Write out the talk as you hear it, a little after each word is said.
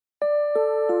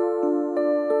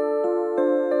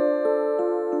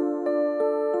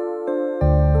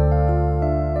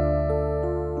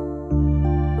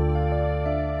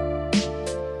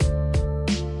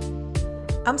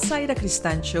I'm Zaira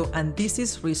Cristancho, and this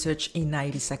is Research in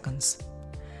 90 Seconds.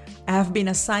 I have been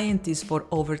a scientist for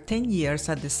over 10 years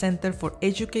at the Center for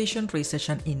Education, Research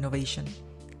and Innovation.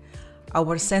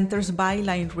 Our center's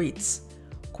byline reads,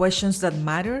 "Questions that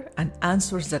matter and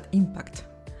answers that impact."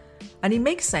 And it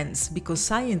makes sense because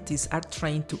scientists are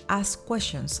trained to ask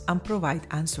questions and provide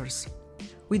answers.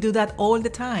 We do that all the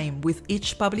time with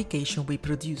each publication we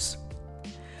produce.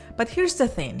 But here's the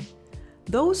thing.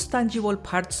 Those tangible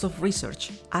parts of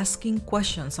research, asking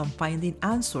questions and finding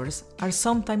answers, are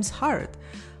sometimes hard,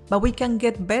 but we can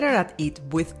get better at it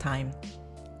with time.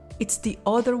 It's the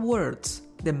other words,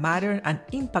 the matter and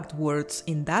impact words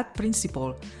in that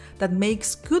principle, that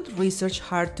makes good research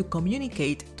hard to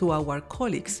communicate to our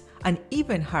colleagues and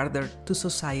even harder to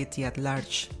society at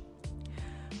large.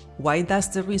 Why does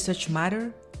the research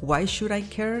matter? Why should I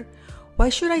care? Why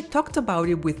should I talk about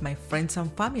it with my friends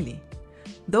and family?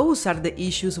 Those are the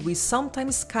issues we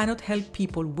sometimes cannot help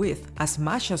people with as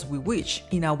much as we wish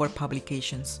in our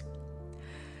publications.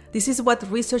 This is what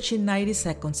Research in 90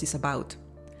 Seconds is about,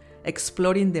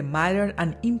 exploring the matter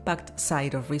and impact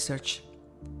side of research.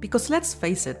 Because let's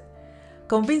face it,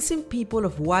 convincing people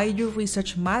of why your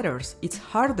research matters is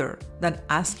harder than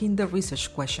asking the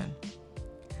research question.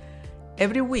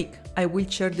 Every week, I will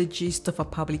share the gist of a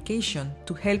publication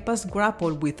to help us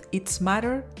grapple with its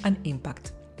matter and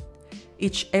impact.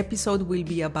 Each episode will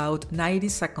be about 90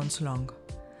 seconds long.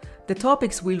 The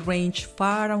topics will range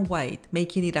far and wide,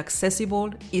 making it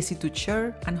accessible, easy to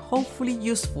share, and hopefully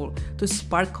useful to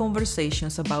spark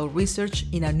conversations about research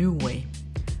in a new way.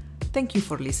 Thank you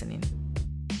for listening.